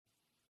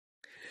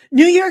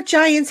New York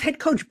Giants head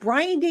coach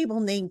Brian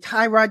Daboll named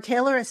Tyrod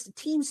Taylor as the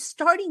team's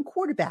starting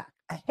quarterback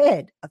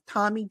ahead of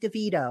Tommy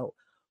DeVito.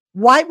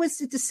 Why was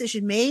the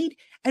decision made,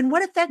 and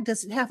what effect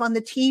does it have on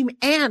the team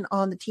and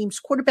on the team's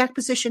quarterback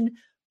position,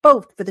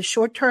 both for the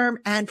short term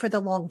and for the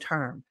long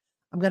term?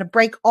 I'm going to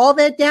break all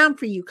that down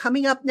for you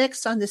coming up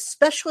next on this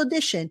special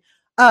edition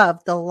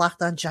of the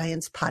Locked On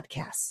Giants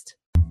podcast.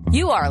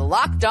 You are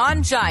Locked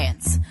On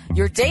Giants,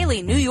 your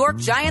daily New York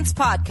Giants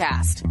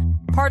podcast.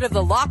 Part of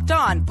the Locked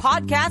On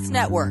Podcast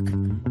Network,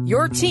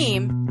 your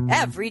team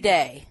every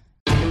day.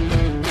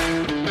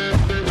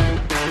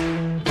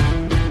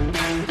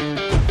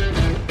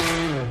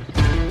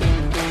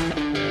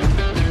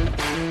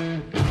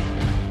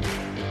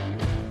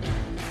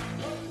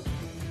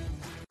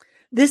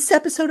 This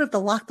episode of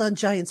the Locked On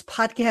Giants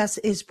podcast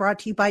is brought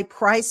to you by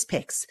Prize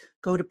Picks.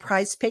 Go to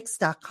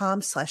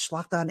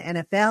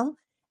prizepicks.com/LockedOnNFL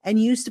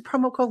and use the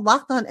promo code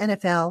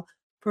LockedOnNFL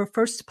for a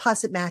first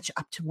deposit match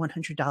up to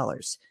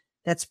 $100.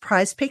 That's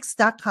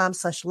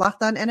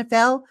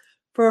prizepicks.com/LockedOnNFL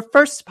for a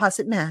first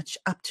deposit match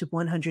up to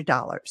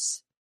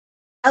 $100.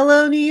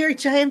 Hello, New York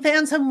Giant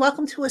fans, and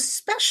welcome to a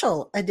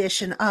special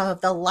edition of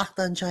the Locked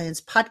On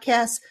Giants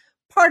podcast,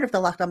 part of the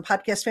Locked On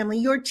Podcast family,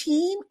 your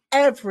team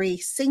every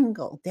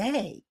single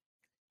day.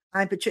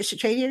 I'm Patricia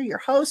Trader, your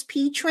host,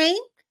 P-Train,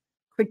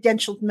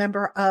 credentialed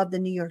member of the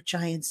New York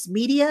Giants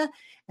media,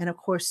 and of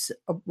course,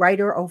 a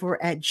writer over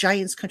at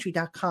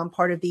GiantsCountry.com,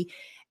 part of the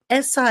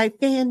SI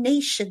Fan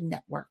Nation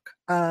network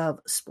of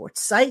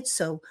sports sites.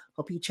 So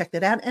hope you check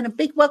that out. And a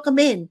big welcome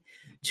in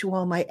to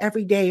all my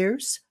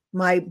everydayers,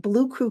 my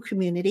Blue Crew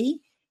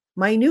community,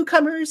 my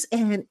newcomers,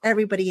 and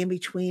everybody in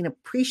between.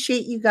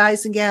 Appreciate you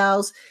guys and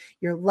gals,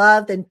 your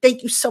love, and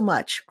thank you so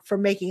much for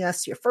making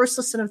us your first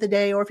listen of the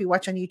day, or if you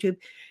watch on YouTube,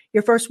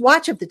 your first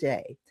watch of the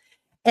day.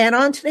 And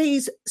on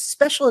today's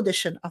special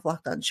edition of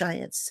Locked On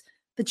Giants,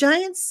 the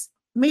Giants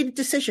made a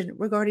decision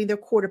regarding their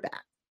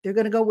quarterback. They're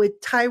going to go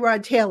with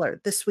Tyrod Taylor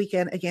this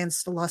weekend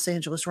against the Los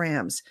Angeles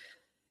Rams.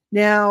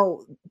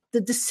 Now, the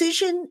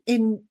decision,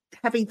 in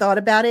having thought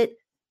about it,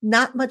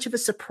 not much of a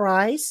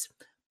surprise,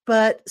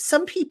 but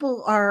some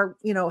people are,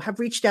 have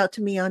reached out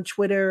to me on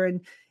Twitter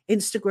and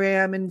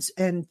Instagram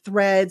and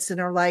threads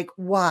and are like,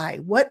 why?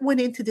 What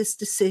went into this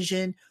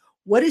decision?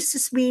 What does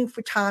this mean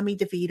for Tommy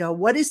DeVito?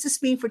 What does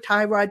this mean for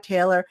Tyrod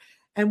Taylor?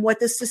 And what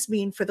does this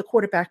mean for the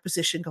quarterback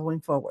position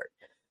going forward?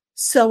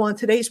 So on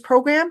today's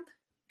program, I'm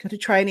going to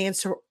try and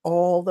answer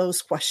all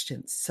those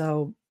questions.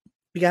 So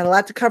we got a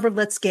lot to cover.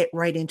 Let's get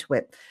right into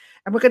it.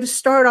 And we're going to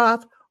start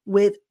off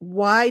with,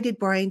 why did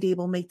Brian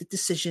Daboll make the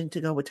decision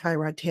to go with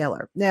Tyrod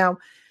Taylor? Now,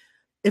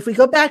 if we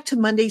go back to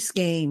Monday's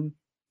game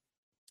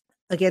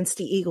against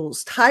the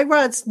Eagles,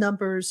 Tyrod's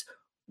numbers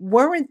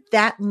weren't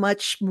that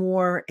much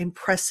more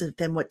impressive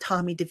than what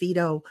Tommy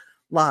DeVito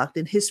logged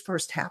in his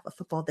first half of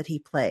football that he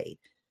played.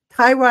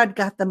 Tyrod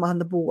got them on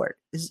the board,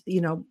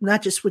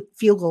 not just with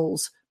field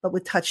goals, but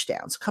with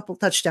touchdowns, a couple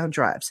touchdown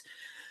drives.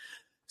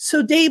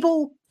 So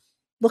Daboll,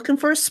 looking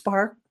for a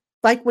spark,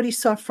 like what he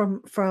saw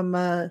from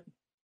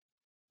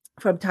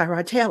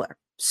Tyrod Taylor.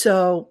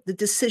 So the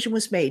decision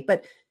was made.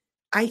 But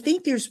I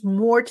think there's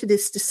more to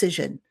this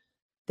decision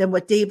than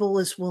what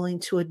Daboll is willing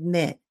to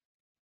admit.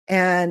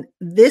 And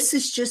this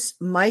is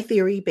just my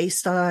theory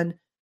based on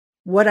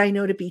what I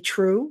know to be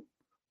true,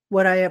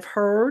 what I have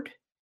heard,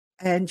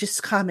 and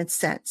just common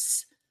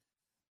sense.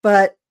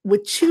 But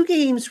with 2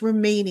 games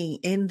remaining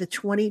in the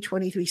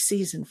 2023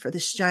 season for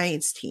this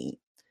Giants team,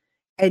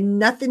 and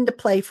nothing to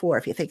play for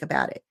if you think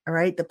about it, all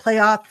right? The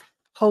playoff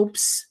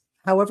hopes,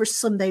 however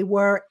slim they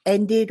were,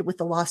 ended with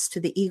the loss to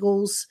the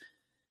Eagles.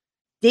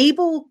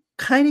 Daboll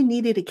kind of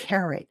needed a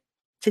carrot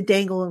to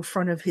dangle in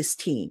front of his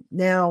team.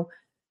 Now,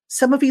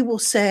 some of you will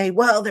say,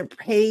 well, they're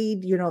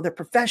paid, they're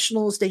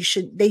professionals. They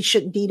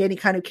shouldn't need any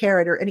kind of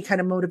carrot or any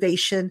kind of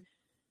motivation.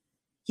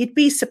 You'd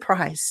be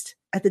surprised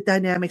at the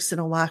dynamics in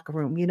a locker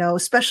room,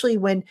 especially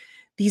when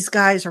these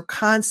guys are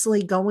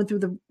constantly going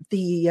through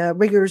the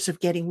rigors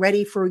of getting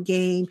ready for a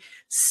game,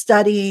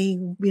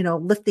 studying,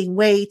 lifting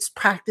weights,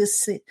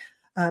 practicing,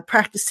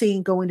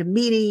 going to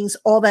meetings,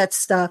 all that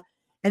stuff,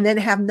 and then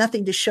have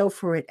nothing to show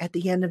for it at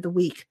the end of the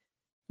week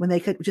when they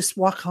could just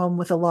walk home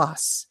with a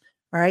loss.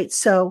 All right.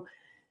 So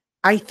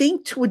I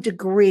think to a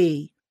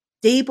degree,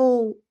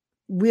 Daboll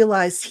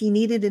realized he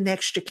needed an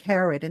extra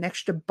carrot, an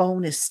extra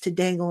bonus to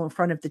dangle in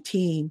front of the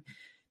team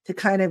to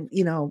kind of,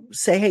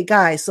 say, hey,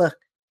 guys, look,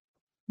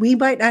 we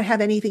might not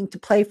have anything to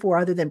play for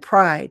other than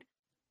pride,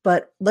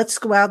 but let's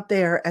go out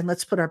there and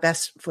let's put our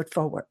best foot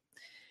forward.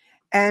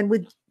 And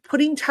with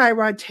putting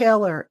Tyrod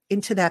Taylor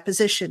into that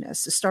position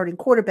as the starting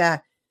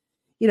quarterback,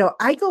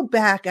 I go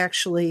back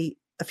actually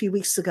a few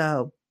weeks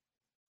ago,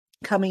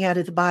 coming out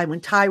of the bye when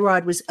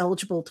Tyrod was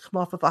eligible to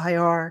come off of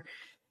IR,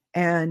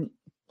 and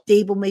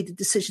Daboll made the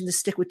decision to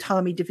stick with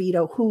Tommy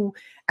DeVito, who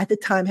at the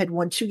time had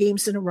won 2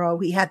 games in a row.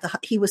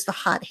 He was the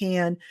hot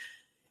hand.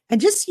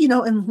 And just,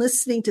 and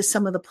listening to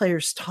some of the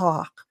players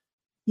talk,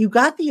 you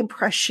got the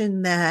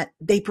impression that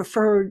they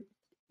preferred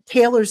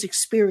Taylor's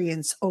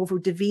experience over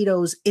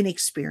DeVito's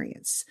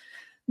inexperience.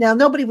 Now,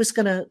 nobody was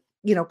going to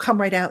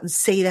come right out and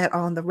say that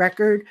on the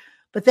record,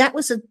 but that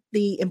was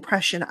the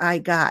impression I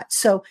got.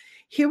 So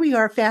here we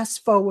are,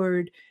 fast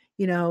forward,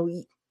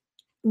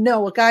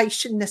 no, a guy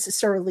shouldn't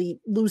necessarily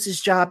lose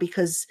his job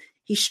because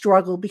he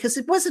struggled, because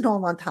it wasn't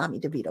all on Tommy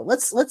DeVito.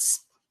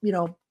 Let's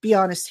be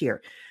honest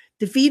here.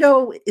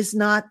 DeVito is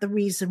not the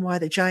reason why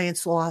the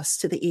Giants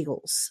lost to the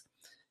Eagles.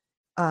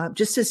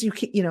 Just as you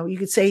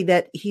could say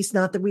that he's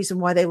not the reason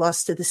why they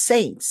lost to the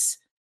Saints.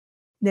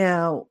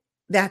 Now,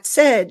 that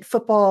said,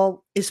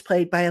 football is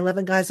played by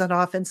 11 guys on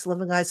offense,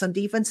 11 guys on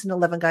defense, and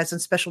 11 guys on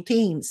special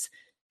teams.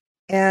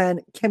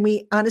 And can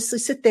we honestly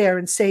sit there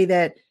and say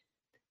that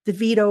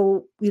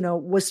DeVito,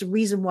 was the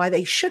reason why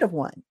they should have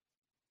won?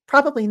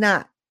 Probably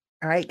not.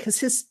 All right. Because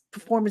his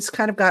performance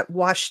kind of got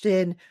washed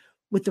in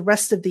with the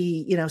rest of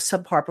the,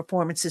 subpar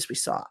performances we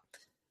saw.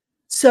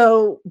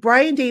 So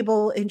Brian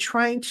Daboll, in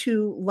trying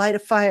to light a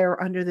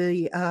fire under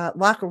the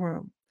locker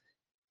room,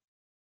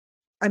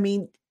 I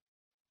mean,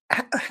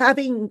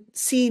 having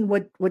seen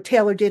what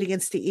Taylor did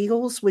against the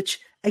Eagles, which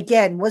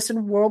again wasn't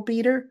a world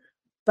beater,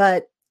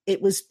 but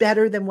it was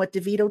better than what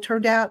DeVito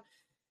turned out,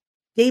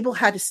 Daboll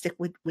had to stick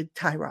with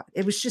Tyrod.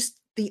 It was just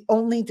the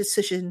only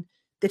decision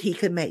that he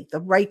could make, the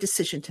right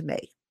decision to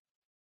make.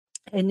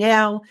 And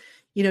now,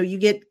 you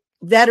get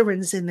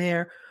veterans in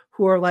there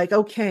who are like,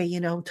 okay,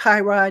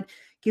 Tyrod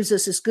gives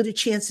us as good a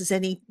chance as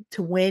any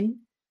to win.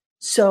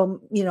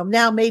 So,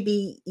 now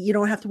maybe you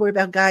don't have to worry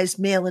about guys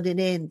mailing it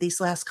in these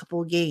last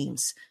couple of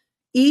games,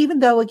 even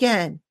though,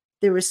 again,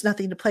 there is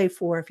nothing to play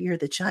for if you're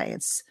the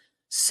Giants.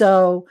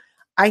 So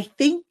I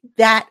think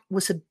that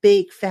was a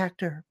big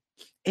factor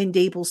in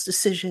Daboll's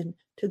decision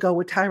to go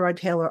with Tyrod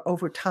Taylor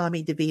over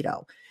Tommy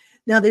DeVito.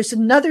 Now, there's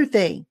another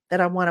thing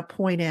that I want to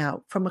point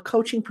out from a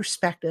coaching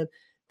perspective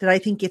that I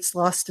think gets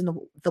lost in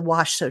the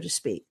wash, so to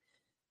speak.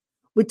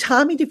 With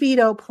Tommy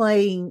DeVito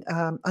playing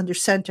under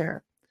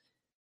center,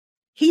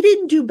 he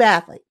didn't do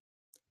badly,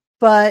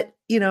 but,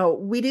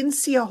 we didn't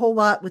see a whole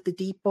lot with the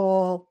deep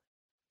ball.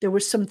 There were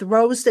some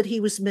throws that he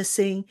was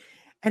missing.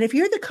 And if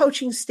you're the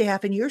coaching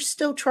staff and you're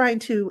still trying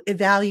to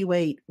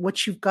evaluate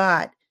what you've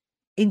got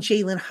in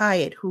Jalen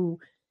Hyatt, who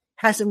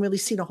hasn't really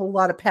seen a whole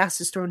lot of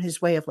passes thrown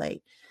his way of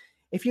late,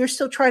 if you're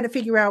still trying to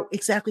figure out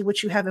exactly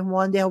what you have in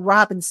Wan'Dale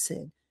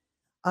Robinson,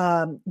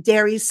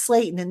 Darius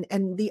Slayton,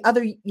 and the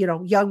other,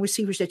 young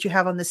receivers that you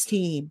have on this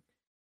team,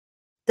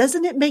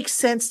 doesn't it make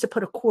sense to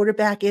put a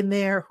quarterback in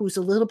there who's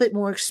a little bit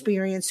more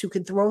experienced, who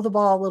can throw the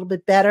ball a little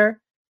bit better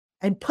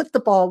and put the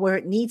ball where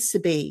it needs to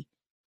be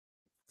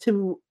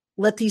to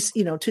let these,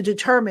 to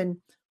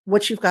determine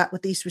what you've got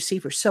with these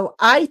receivers? So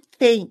I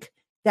think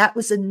that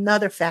was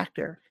another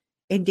factor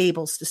in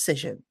Daboll's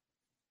decision.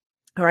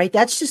 All right.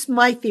 That's just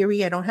my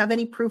theory. I don't have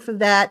any proof of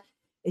that.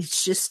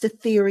 It's just a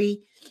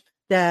theory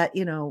that,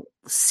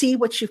 see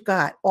what you've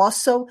got.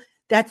 Also,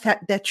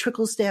 that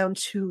trickles down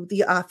to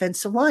the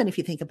offensive line, if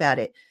you think about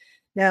it.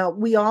 Now,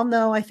 we all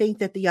know, I think,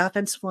 that the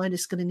offensive line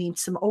is going to need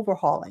some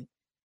overhauling.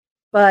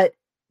 But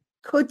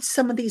could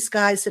some of these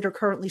guys that are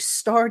currently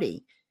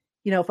starting,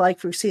 like,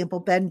 for example,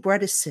 Ben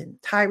Bredesen,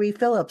 Tyree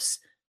Phillips,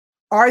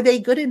 are they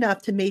good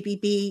enough to maybe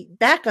be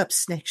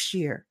backups next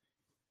year?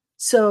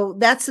 So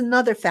that's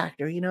another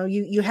factor.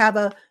 You have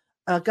a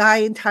guy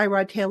in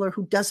Tyrod Taylor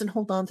who doesn't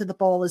hold on to the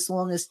ball as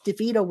long as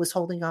DeVito was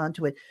holding on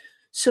to it.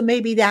 So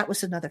maybe that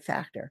was another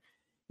factor.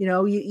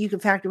 You can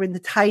factor in the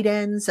tight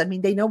ends. I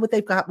mean, they know what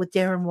they've got with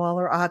Darren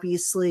Waller,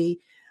 obviously.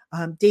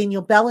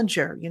 Daniel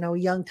Bellinger, a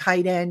young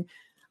tight end,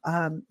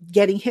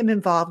 getting him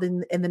involved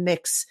in the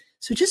mix.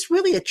 So just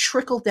really a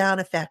trickle-down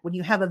effect. When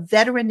you have a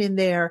veteran in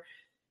there,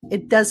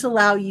 it does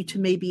allow you to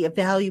maybe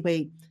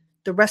evaluate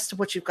the rest of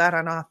what you've got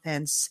on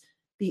offense,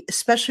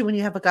 especially when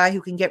you have a guy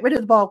who can get rid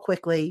of the ball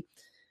quickly,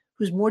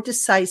 who's more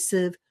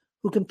decisive,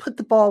 who can put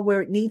the ball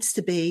where it needs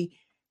to be,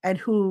 and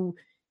who,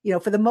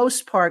 for the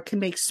most part, can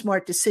make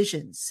smart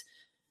decisions.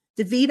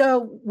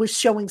 DeVito was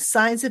showing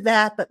signs of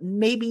that, but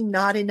maybe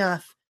not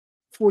enough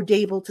for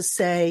Daboll to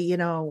say,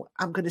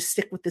 I'm going to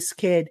stick with this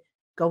kid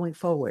going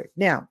forward.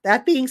 Now,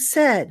 that being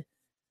said,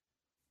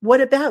 what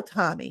about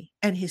Tommy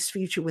and his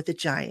future with the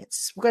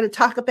Giants? We're going to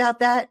talk about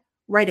that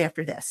right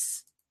after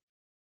this.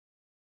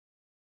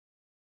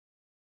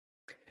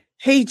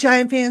 Hey,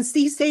 Giant fans,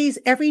 these days,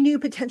 every new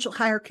potential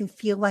hire can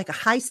feel like a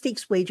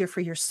high-stakes wager for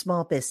your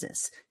small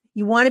business.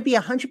 You want to be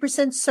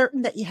 100%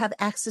 certain that you have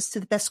access to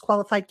the best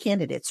qualified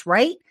candidates,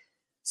 right?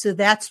 So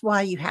that's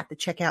why you have to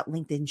check out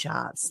LinkedIn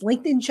Jobs.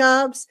 LinkedIn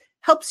Jobs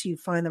helps you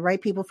find the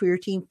right people for your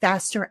team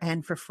faster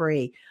and for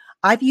free.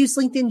 I've used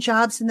LinkedIn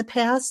Jobs in the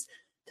past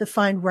to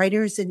find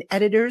writers and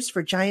editors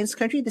for Giants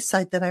Country, the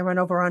site that I run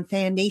over on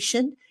Fan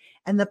Nation.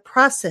 And the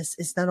process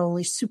is not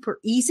only super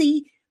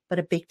easy, but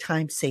a big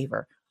time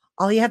saver.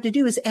 All you have to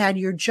do is add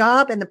your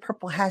job and the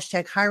purple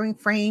hashtag hiring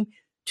frame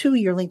to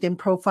your LinkedIn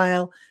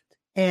profile.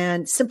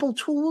 And simple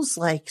tools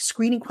like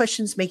screening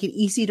questions make it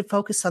easy to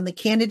focus on the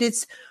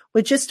candidates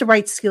with just the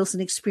right skills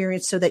and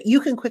experience so that you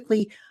can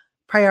quickly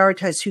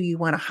prioritize who you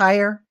want to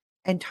hire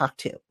and talk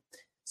to.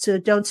 So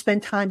don't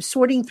spend time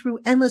sorting through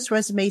endless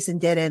resumes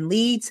and dead-end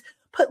leads,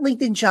 Put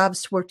LinkedIn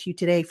Jobs to work to you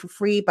today for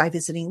free by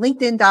visiting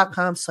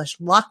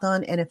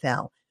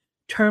linkedin.com/LockedOnNFL.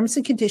 Terms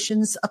and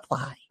conditions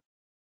apply.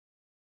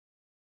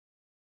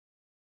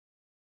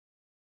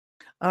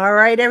 All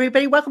right,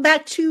 everybody. Welcome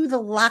back to the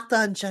Locked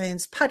On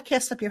Giants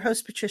podcast. I'm your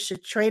host, Patricia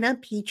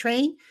Traina,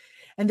 P-Train,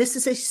 and this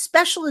is a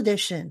special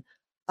edition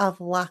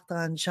of Locked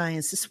On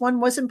Giants. This one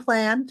wasn't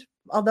planned,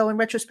 although in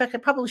retrospect, I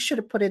probably should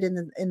have put it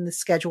in the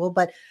schedule.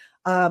 But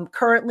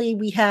currently,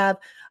 we have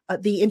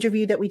the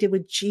interview that we did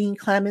with Gene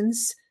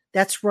Clemens.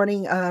 That's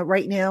running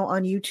right now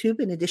on YouTube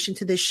in addition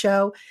to this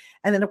show.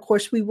 And then, of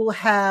course, we will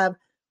have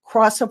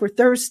Crossover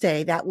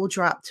Thursday. That will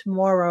drop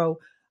tomorrow,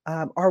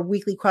 our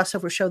weekly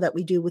crossover show that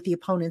we do with the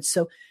opponents.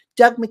 So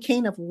Doug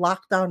McCain of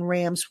Locked On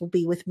Rams will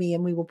be with me,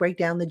 and we will break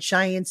down the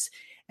Giants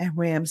and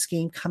Rams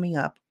game coming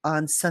up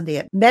on Sunday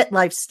at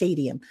MetLife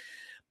Stadium.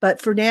 But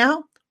for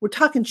now, we're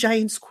talking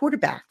Giants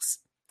quarterbacks.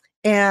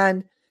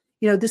 And,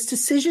 this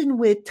decision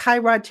with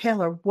Tyrod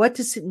Taylor, what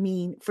does it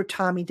mean for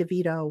Tommy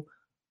DeVito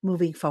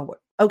moving forward?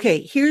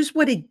 Okay, here's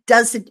what it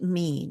doesn't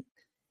mean.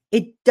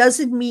 It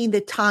doesn't mean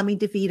that Tommy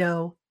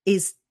DeVito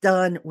is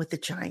done with the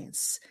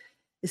Giants.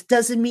 This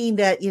doesn't mean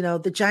that,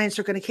 the Giants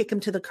are going to kick him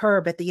to the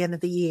curb at the end of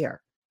the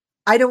year.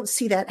 I don't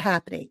see that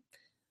happening.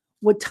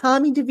 What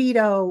Tommy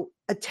DeVito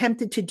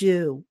attempted to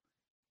do,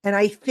 and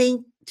I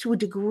think to a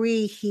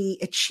degree he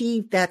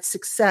achieved that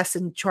success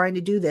in trying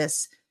to do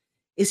this,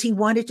 is he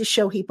wanted to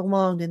show he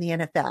belonged in the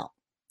NFL.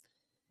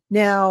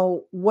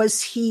 Now,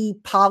 was he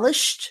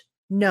polished?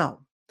 No.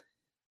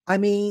 I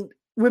mean,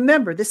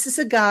 remember, this is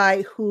a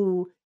guy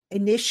who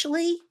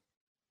initially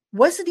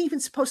wasn't even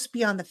supposed to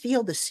be on the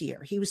field this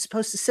year. He was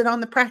supposed to sit on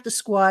the practice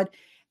squad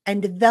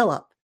and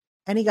develop.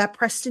 And he got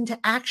pressed into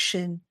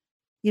action,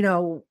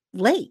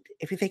 late,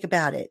 if you think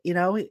about it,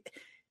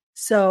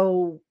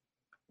 So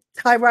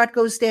Tyrod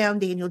goes down,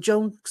 Daniel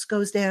Jones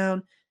goes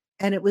down,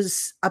 and it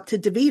was up to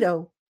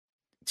DeVito,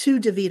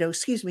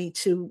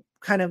 to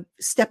kind of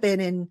step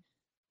in and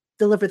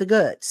deliver the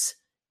goods.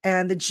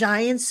 And the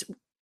Giants,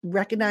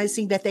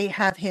 recognizing that they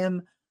have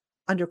him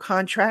under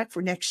contract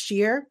for next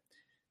year,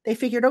 they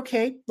figured,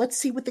 okay, let's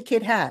see what the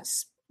kid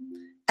has.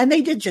 And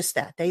they did just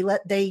that.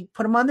 They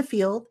put him on the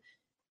field,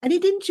 and he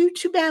didn't do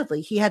too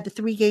badly. He had the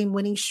 3-game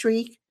winning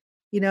streak,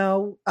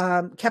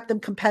 kept them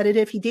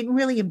competitive. He didn't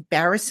really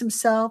embarrass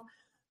himself.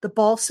 The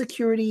ball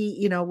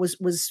security,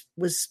 was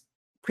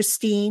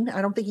pristine.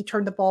 I don't think he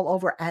turned the ball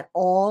over at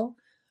all,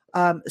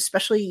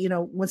 especially,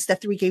 once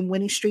that 3-game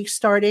winning streak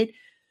started.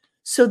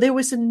 So there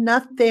was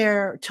enough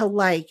there to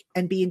like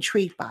and be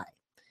intrigued by.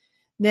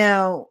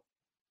 Now,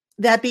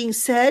 that being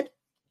said,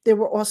 there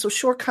were also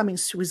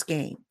shortcomings to his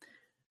game,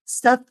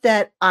 stuff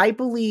that I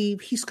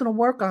believe he's going to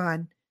work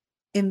on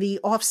in the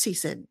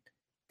offseason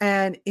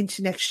and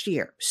into next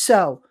year.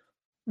 So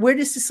where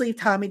does this leave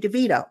Tommy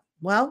DeVito?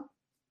 Well,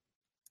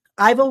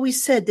 I've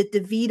always said that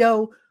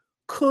DeVito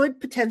could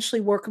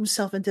potentially work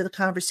himself into the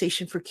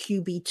conversation for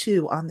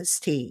QB2 on this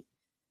team.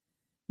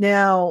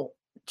 Now,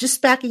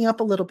 just backing up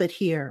a little bit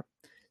here,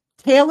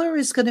 Taylor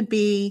is going to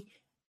be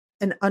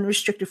an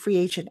unrestricted free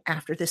agent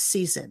after this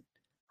season.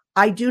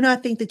 I do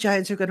not think the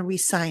Giants are going to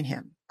re-sign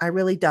him. I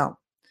really don't.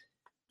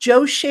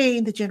 Joe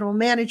Shane, the general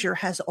manager,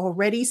 has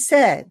already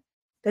said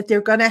that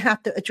they're going to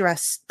have to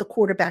address the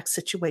quarterback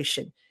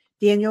situation.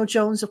 Daniel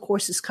Jones, of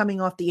course, is coming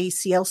off the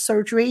ACL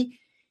surgery.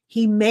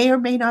 He may or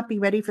may not be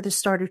ready for the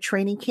start of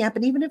training camp.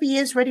 And even if he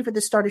is ready for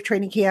the start of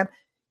training camp,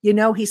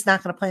 he's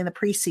not going to play in the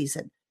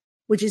preseason,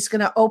 which is going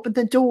to open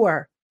the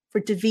door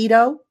for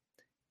DeVito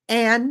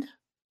and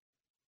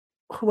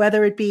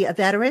whether it be a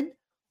veteran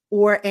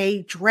or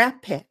a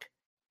draft pick,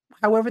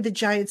 however the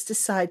Giants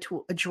decide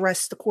to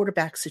address the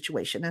quarterback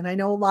situation. And I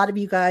know a lot of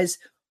you guys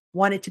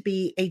want it to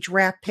be a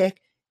draft pick.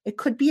 It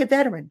could be a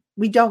veteran.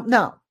 We don't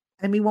know.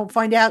 And we won't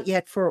find out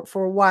yet for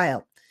a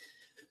while.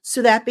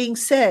 So that being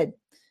said,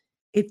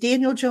 if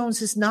Daniel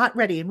Jones is not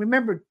ready, and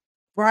remember,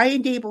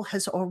 Brian Daboll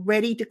has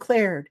already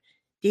declared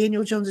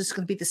Daniel Jones is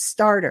going to be the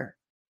starter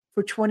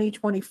for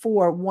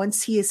 2024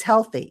 once he is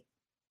healthy.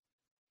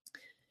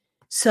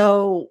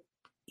 So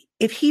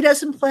if he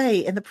doesn't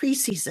play in the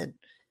preseason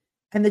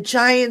and the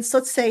Giants,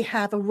 let's say,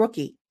 have a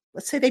rookie,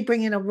 let's say they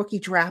bring in a rookie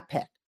draft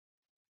pick,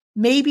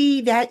 maybe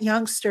that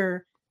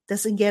youngster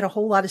doesn't get a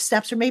whole lot of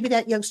snaps, or maybe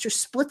that youngster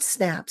splits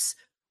snaps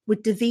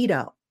with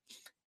DeVito.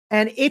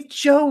 And if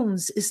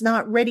Jones is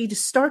not ready to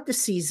start the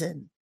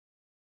season,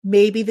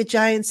 maybe the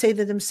Giants say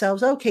to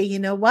themselves, okay, you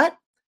know what?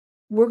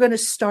 We're going to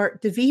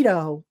start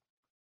DeVito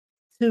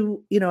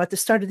at the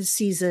start of the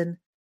season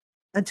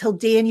until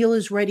Daniel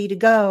is ready to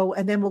go.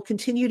 And then we'll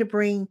continue to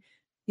bring,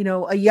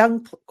 a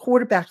young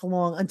quarterback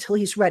along until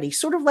he's ready.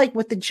 Sort of like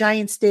what the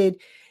Giants did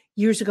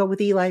years ago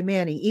with Eli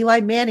Manning. Eli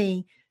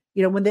Manning,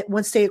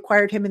 once they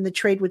acquired him in the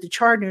trade with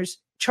the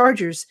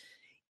Chargers,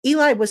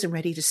 Eli wasn't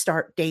ready to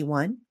start day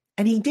one.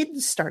 And he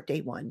didn't start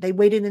day one. They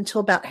waited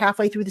until about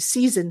halfway through the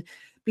season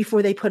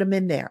before they put him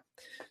in there.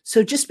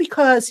 So just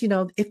because,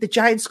 if the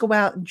Giants go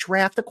out and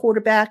draft a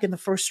quarterback in the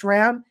first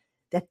round,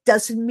 that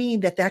doesn't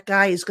mean that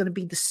guy is going to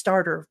be the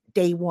starter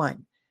day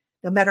one,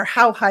 no matter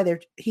how high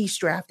he's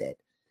drafted.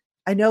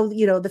 I know,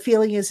 the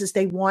feeling is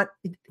they want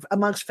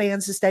amongst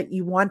fans is that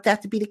you want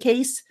that to be the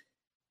case.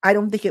 I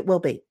don't think it will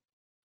be.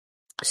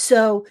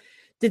 So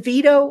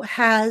DeVito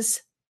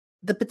has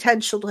the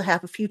potential to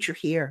have a future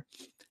here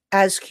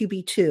as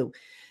QB2.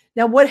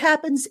 Now, what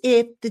happens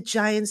if the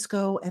Giants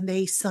go and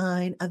they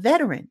sign a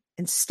veteran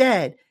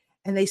instead?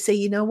 And they say,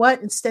 you know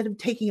what? Instead of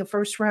taking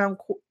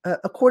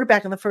a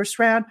quarterback in the first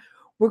round,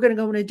 we're going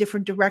to go in a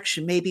different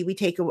direction. Maybe we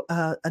take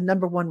a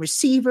number one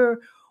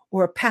receiver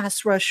or a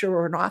pass rusher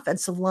or an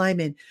offensive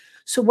lineman.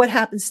 So what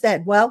happens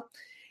then? Well,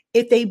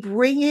 if they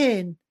bring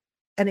in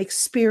an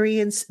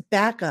experienced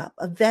backup,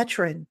 a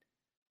veteran,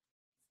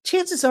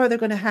 chances are they're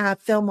going to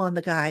have film on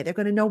the guy. They're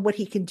going to know what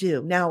he can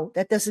do. Now,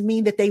 that doesn't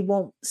mean that they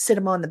won't sit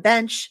him on the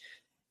bench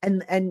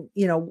and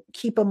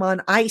keep him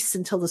on ice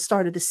until the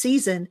start of the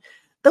season.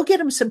 They'll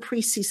get him some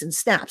preseason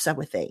snaps, I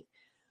would think.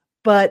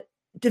 But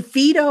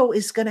DeVito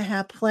is going to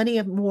have plenty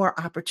of more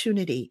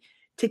opportunity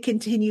to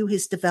continue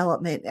his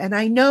development. And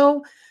I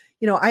know,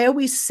 I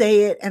always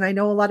say it, and I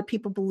know a lot of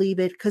people believe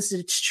it because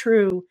it's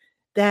true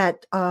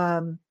that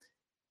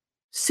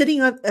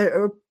sitting on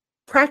or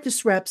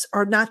practice reps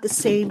are not the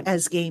same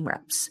as game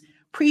reps.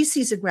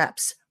 Preseason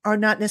reps are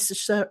not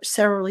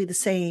necessarily the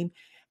same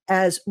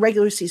as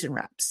regular season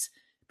reps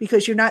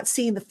because you're not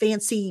seeing the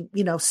fancy,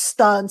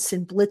 stunts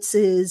and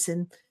blitzes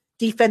and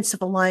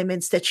defensive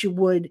alignments that you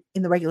would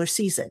in the regular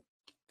season.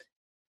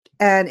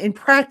 And in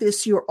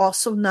practice, you're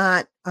also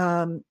not,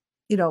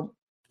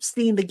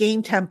 seeing the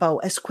game tempo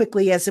as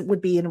quickly as it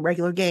would be in a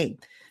regular game.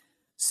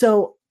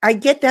 So I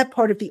get that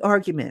part of the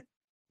argument.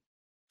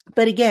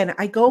 But again,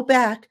 I go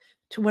back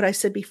to what I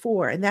said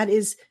before, and that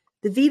is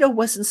DeVito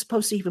wasn't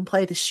supposed to even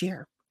play this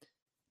year.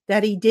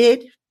 That he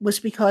did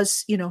was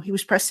because, he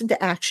was pressed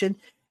into action.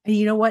 And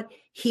you know what?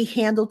 He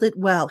handled it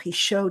well. He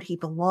showed he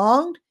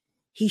belonged.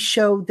 He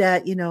showed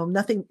that,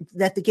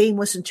 that the game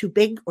wasn't too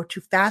big or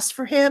too fast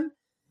for him.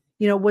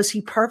 Was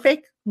he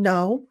perfect?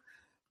 No.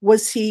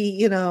 Was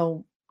he,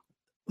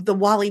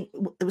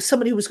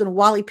 somebody who was going to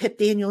Wally Pip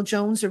Daniel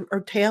Jones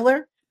or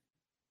Taylor?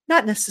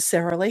 Not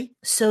necessarily.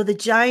 So the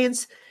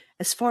Giants,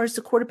 as far as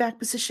the quarterback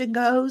position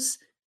goes,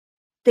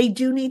 they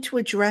do need to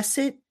address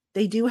it.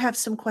 They do have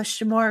some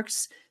question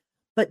marks,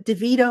 but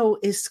DeVito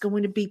is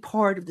going to be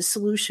part of the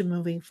solution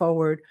moving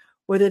forward,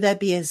 whether that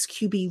be as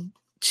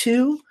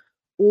QB2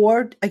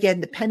 or,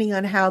 again, depending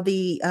on how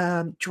the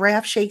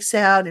draft shakes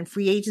out and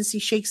free agency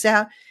shakes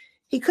out,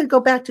 he could go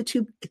back to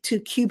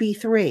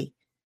QB3.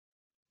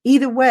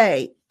 Either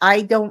way,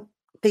 I don't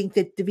think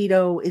that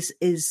DeVito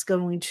is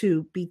going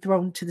to be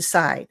thrown to the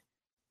side.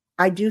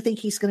 I do think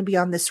he's going to be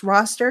on this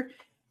roster,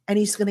 and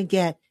he's going to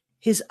get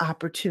his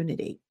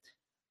opportunity.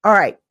 All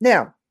right.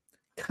 Now,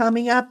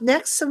 coming up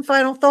next, some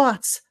final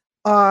thoughts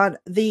on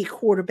the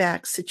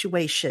quarterback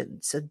situation.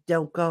 So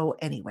don't go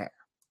anywhere.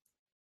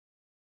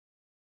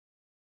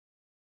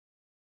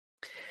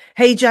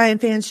 Hey,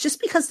 Giant fans, just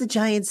because the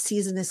Giants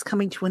season is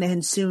coming to an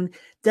end soon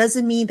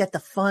doesn't mean that the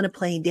fun of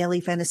playing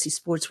daily fantasy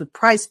sports with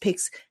Prize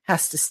Picks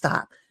has to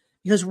stop.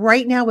 Because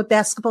right now with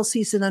basketball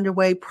season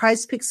underway,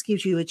 Prize Picks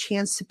gives you a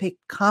chance to pick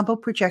combo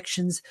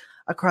projections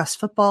across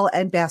football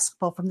and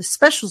basketball from the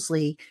Specials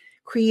League,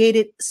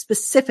 created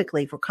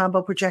specifically for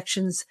combo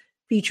projections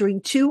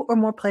featuring two or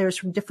more players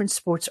from different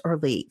sports or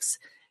leagues.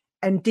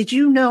 And did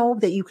you know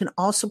that you can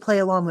also play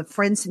along with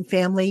friends and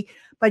family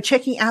by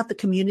checking out the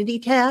community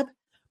tab?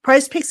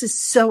 Prize Picks is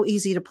so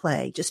easy to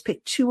play. Just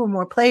pick two or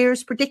more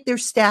players, predict their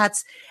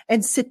stats,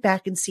 and sit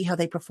back and see how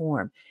they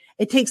perform.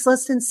 It takes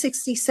less than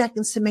 60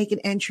 seconds to make an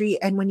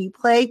entry, and when you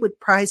play with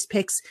Prize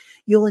Picks,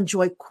 you'll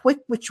enjoy quick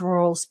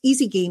withdrawals,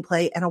 easy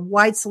gameplay, and a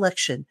wide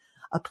selection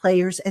of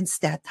players and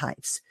stat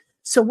types.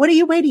 So what are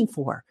you waiting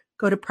for?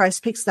 Go to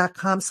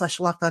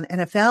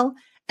prizepicks.com/LockedOnNFL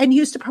and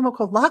use the promo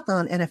code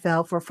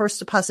LockedOnNFL for a first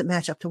deposit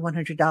match up to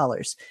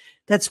 $100.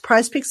 That's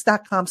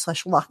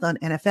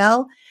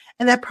prizepicks.com/LockedOnNFL.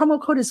 And that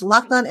promo code is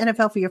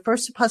LockedOnNFL for your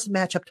first deposit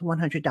match up to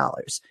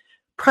 $100.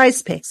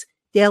 Prize Picks,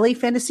 daily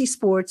fantasy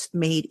sports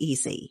made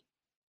easy.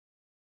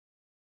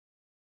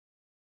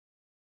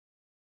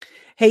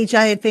 Hey,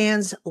 Giant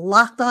fans,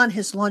 Locked On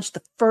has launched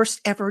the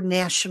first ever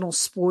national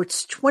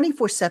sports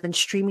 24/7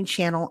 streaming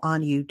channel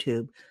on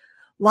YouTube.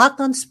 Locked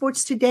On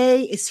Sports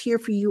Today is here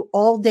for you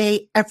all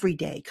day, every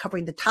day,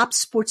 covering the top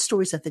sports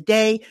stories of the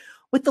day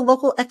with the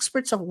local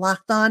experts of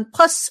Locked On,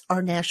 plus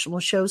our national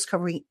shows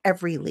covering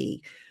every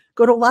league.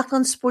 Go to Locked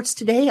On Sports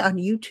Today on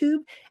YouTube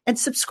and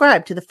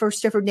subscribe to the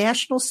first ever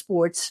national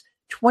sports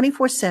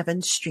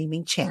 24/7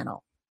 streaming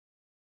channel.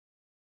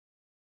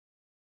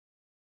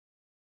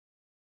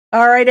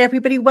 All right,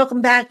 everybody,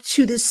 welcome back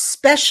to this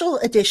special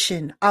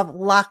edition of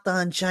Locked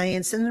On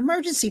Giants, an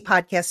emergency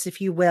podcast, if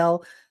you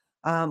will,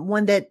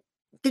 one that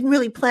didn't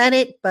really plan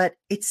it, but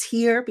it's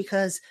here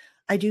because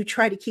I do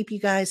try to keep you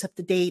guys up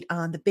to date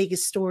on the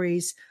biggest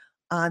stories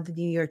on the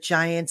New York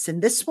Giants.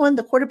 And this one,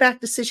 the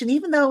quarterback decision,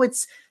 even though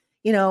it's,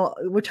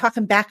 we're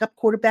talking backup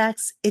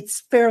quarterbacks,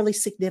 it's fairly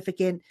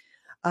significant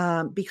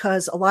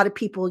because a lot of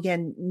people,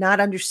 again,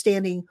 not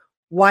understanding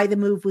why the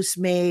move was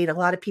made, a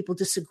lot of people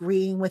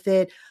disagreeing with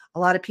it, a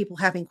lot of people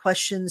having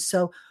questions.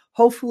 So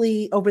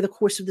hopefully over the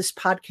course of this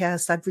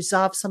podcast, I've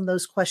resolved some of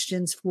those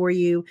questions for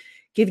you,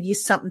 given you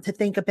something to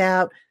think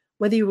about.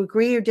 Whether you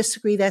agree or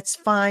disagree, that's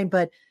fine.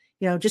 But,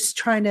 just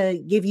trying to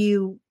give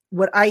you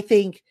what I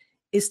think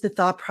is the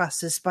thought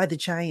process by the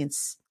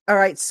Giants. All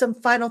right, some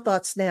final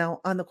thoughts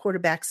now on the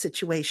quarterback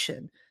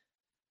situation.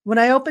 When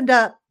I opened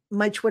up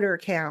my Twitter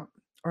account,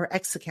 or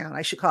X account,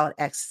 I should call it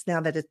X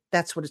now that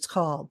that's what it's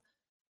called,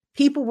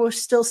 people were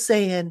still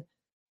saying,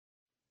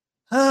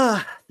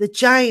 the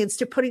Giants,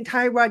 they're putting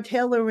Tyrod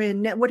Taylor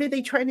in. What are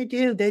they trying to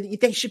do?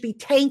 They should be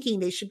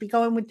tanking. They should be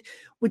going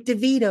with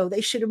DeVito.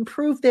 They should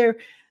improve their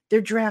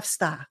draft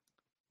stock.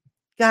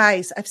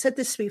 Guys, I've said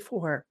this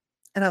before,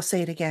 and I'll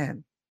say it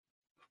again.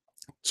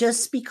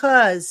 Just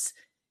because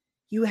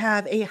you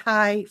have a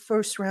high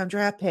first-round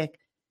draft pick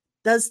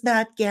does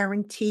not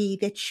guarantee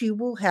that you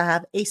will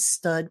have a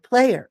stud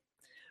player.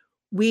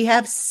 We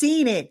have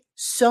seen it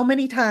so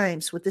many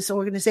times with this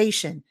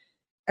organization.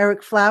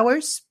 Eric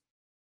Flowers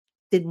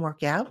didn't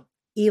work out.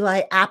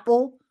 Eli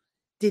Apple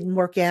didn't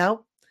work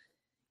out.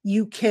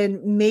 You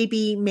can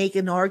maybe make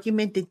an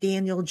argument that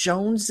Daniel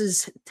Jones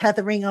is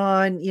tethering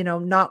on,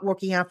 not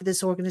working out for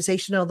this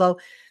organization, although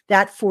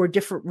that for a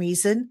different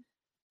reason.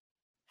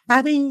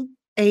 Having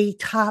a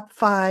top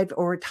 5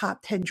 or a top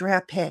 10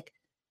 draft pick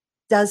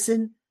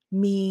doesn't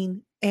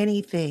mean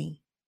anything.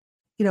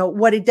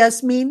 What it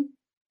does mean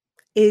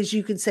is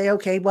you can say,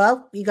 okay,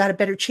 well, you got a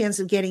better chance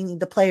of getting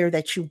the player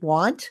that you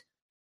want,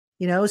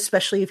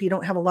 especially if you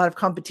don't have a lot of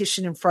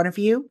competition in front of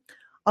you.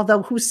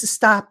 Although who's to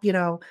stop,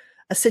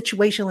 a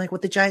situation like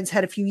what the Giants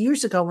had a few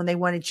years ago when they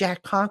wanted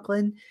Jack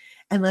Conklin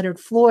and Leonard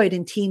Floyd,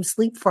 and teams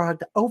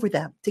leapfrogged over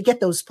them to get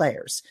those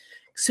players.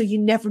 So you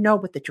never know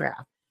with the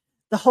draft.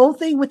 The whole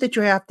thing with the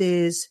draft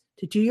is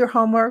to do your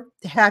homework,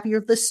 to have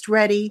your list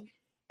ready,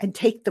 and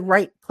take the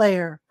right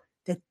player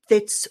that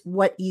fits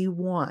what you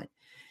want.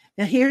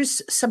 Now,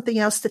 here's something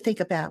else to think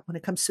about when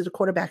it comes to the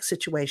quarterback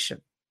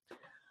situation.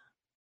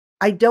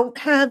 I don't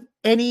have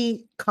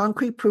any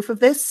concrete proof of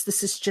this.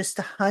 This is just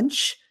a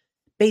hunch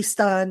based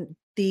on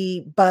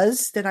the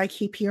buzz that I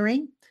keep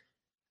hearing.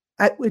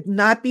 I would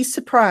not be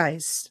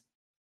surprised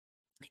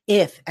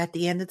if at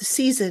the end of the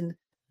season,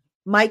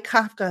 Mike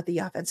Kafka, the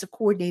offensive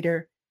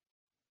coordinator,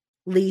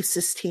 leaves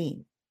his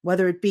team,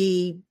 whether it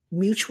be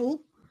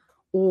mutual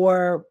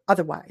or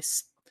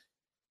otherwise.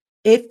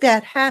 If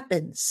that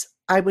happens,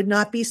 I would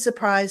not be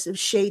surprised if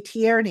Shea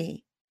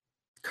Tierney,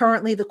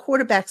 currently the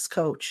quarterback's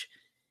coach,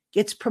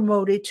 gets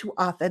promoted to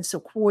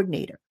offensive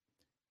coordinator.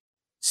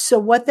 So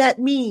what that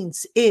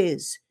means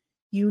is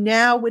you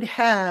now would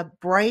have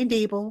Brian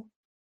Daboll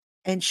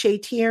and Shea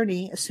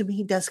Tierney, assuming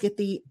he does get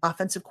the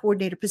offensive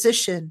coordinator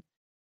position,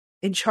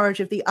 in charge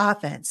of the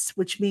offense,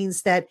 which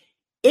means that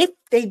if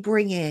they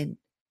bring in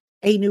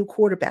a new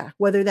quarterback,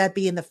 whether that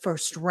be in the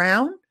first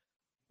round,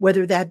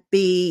 whether that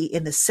be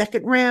in the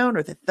second round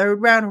or the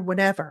third round or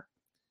whatever,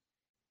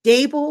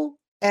 Daboll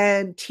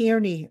and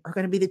Tierney are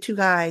going to be the two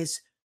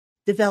guys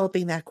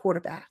developing that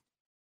quarterback.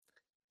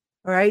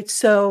 All right.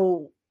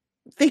 So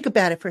think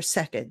about it for a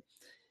second.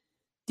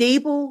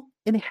 Daboll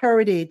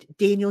inherited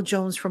Daniel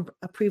Jones from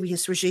a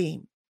previous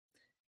regime,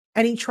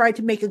 and he tried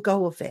to make a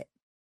go of it.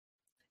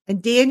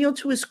 And Daniel,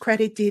 to his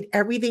credit, did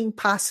everything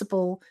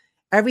possible,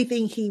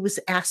 everything he was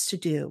asked to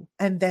do,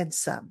 and then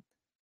some.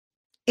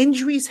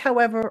 Injuries,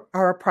 however,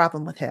 are a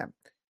problem with him,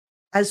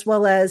 as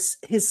well as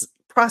his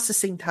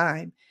processing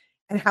time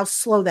and how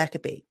slow that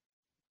could be.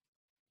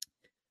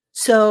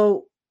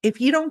 So if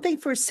you don't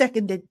think for a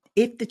second that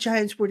if the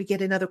Giants were to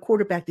get another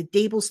quarterback, that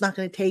Daboll's not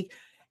going to take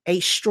a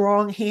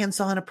strong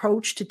hands-on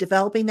approach to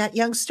developing that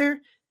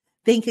youngster,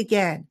 think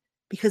again,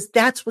 because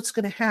that's what's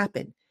going to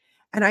happen.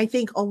 And I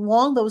think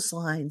along those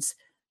lines,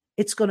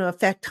 it's going to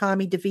affect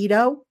Tommy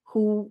DeVito,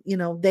 who,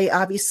 they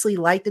obviously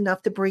liked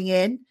enough to bring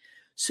in.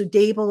 So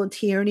Daboll and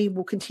Tierney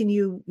will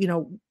continue,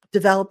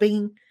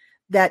 developing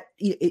that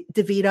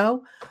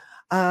DeVito.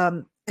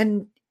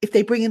 And if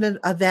they bring in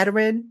a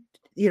veteran,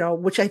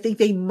 which I think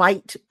they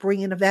might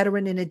bring in a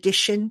veteran in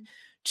addition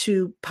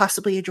to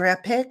possibly a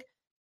draft pick,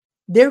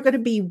 they're going to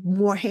be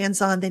more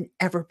hands-on than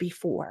ever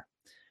before.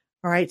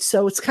 All right.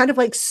 So it's kind of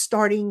like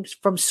starting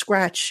from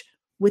scratch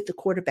with the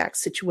quarterback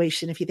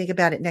situation, if you think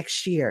about it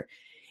next year,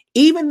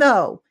 even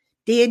though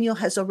Daniel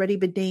has already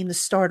been named the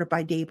starter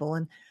by Daboll.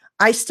 And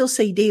I still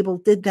say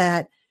Daboll did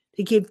that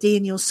to give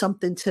Daniel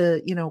something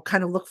to,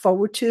 kind of look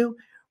forward to,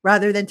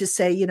 rather than to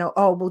say,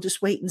 we'll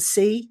just wait and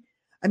see.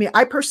 I mean,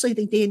 I personally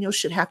think Daniel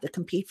should have to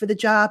compete for the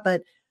job,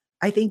 but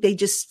I think they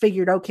just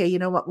figured, okay, you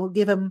know what,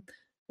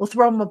 we'll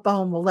throw him a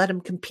bone. We'll let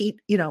him compete.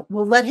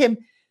 We'll let him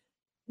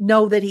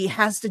know that he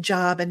has the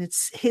job and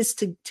it's his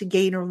to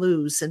gain or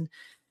lose. And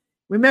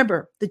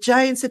remember, the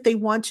Giants, if they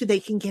want to, they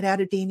can get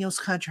out of Daniel's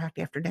contract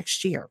after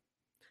next year.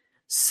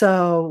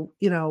 So,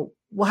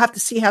 we'll have to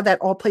see how that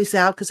all plays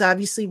out, because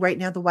obviously right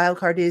now the wild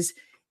card is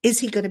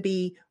he going to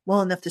be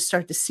well enough to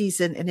start the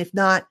season? And if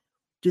not,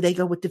 do they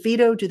go with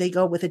DeVito? Do they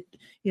go with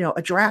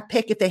a draft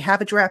pick if they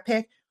have a draft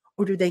pick,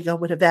 or do they go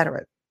with a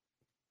veteran?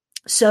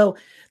 So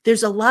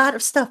there's a lot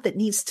of stuff that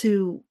needs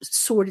to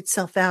sort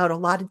itself out, a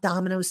lot of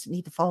dominoes that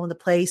need to fall into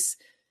place.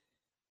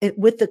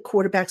 with the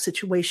quarterback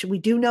situation. We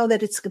do know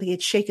that it's going to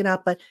get shaken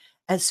up, but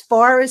as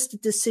far as the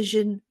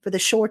decision for the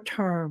short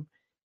term,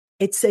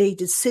 it's a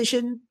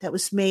decision that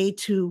was made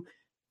to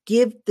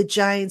give the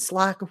Giants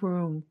locker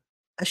room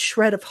a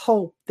shred of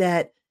hope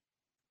that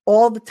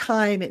all the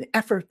time and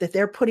effort that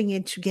they're putting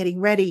into getting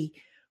ready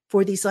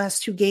for these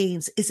last two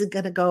games isn't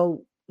going to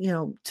go,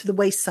 to the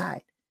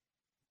wayside.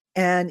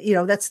 And,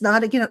 that's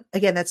not, again,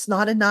 that's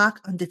not a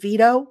knock on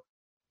DeVito,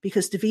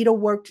 because DeVito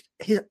worked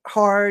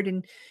hard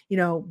and,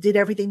 did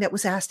everything that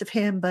was asked of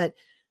him. But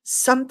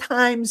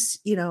sometimes,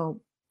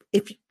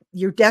 if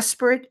you're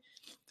desperate,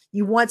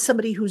 you want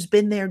somebody who's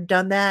been there,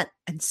 done that,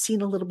 and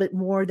seen a little bit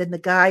more than the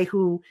guy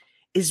who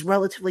is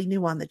relatively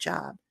new on the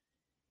job.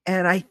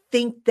 And I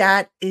think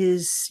that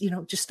is,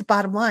 just the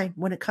bottom line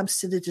when it comes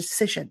to the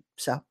decision.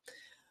 So,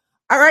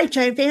 all right,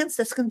 Giant fans,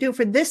 that's going to do it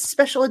for this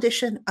special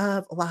edition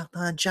of Locked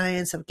On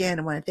Giants. Again,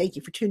 I want to thank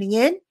you for tuning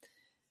in.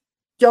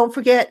 Don't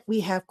forget,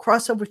 we have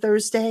Crossover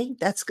Thursday.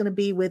 That's going to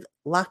be with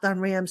Locked On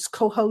Rams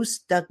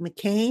co-host Doug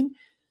McCain.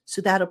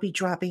 So that'll be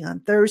dropping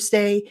on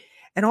Thursday.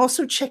 And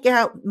also check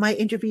out my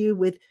interview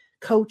with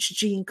Coach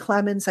Gene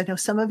Clemens. I know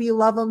some of you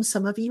love him,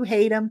 some of you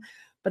hate him,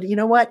 but you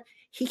know what?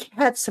 He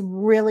had some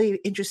really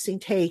interesting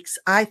takes,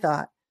 I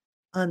thought,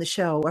 on the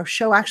show. Our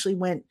show actually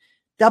went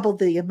double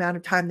the amount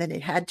of time than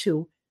it had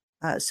to.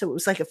 So it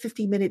was like a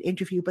 50-minute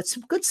interview, but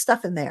some good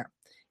stuff in there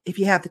if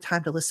you have the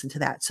time to listen to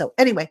that. So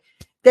anyway,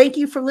 thank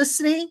you for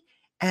listening.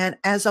 And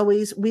as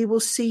always, we will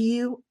see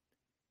you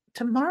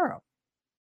tomorrow.